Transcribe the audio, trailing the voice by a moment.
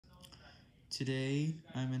Today,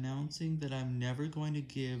 I'm announcing that I'm never going to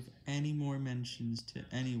give any more mentions to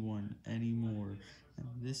anyone anymore. And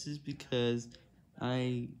this is because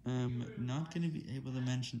I am not going to be able to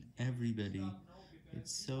mention everybody.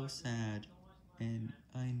 It's so sad. And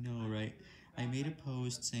I know, right? I made a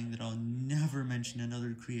post saying that I'll never mention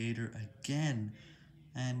another creator again.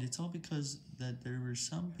 And it's all because that there were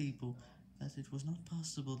some people that it was not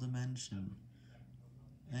possible to mention.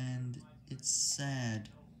 And it's sad.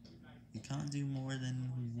 You can't do more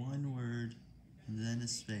than one word and then a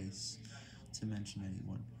space to mention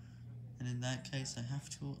anyone. And in that case, I have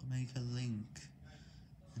to make a link.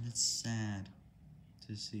 And it's sad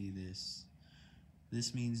to see this.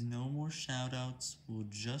 This means no more shoutouts, we'll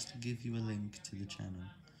just give you a link to the channel.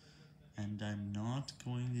 And I'm not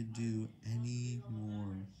going to do any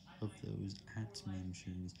more of those at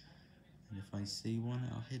mentions. And if I see one,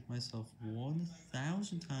 I'll hit myself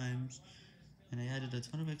 1,000 times. And I added a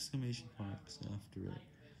ton of exclamation marks after it.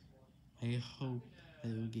 I hope I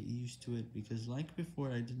will get used to it because like before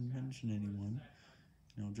I didn't mention anyone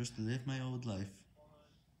and I'll just live my old life,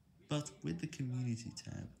 but with the community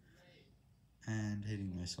tab and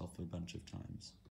hitting myself a bunch of times.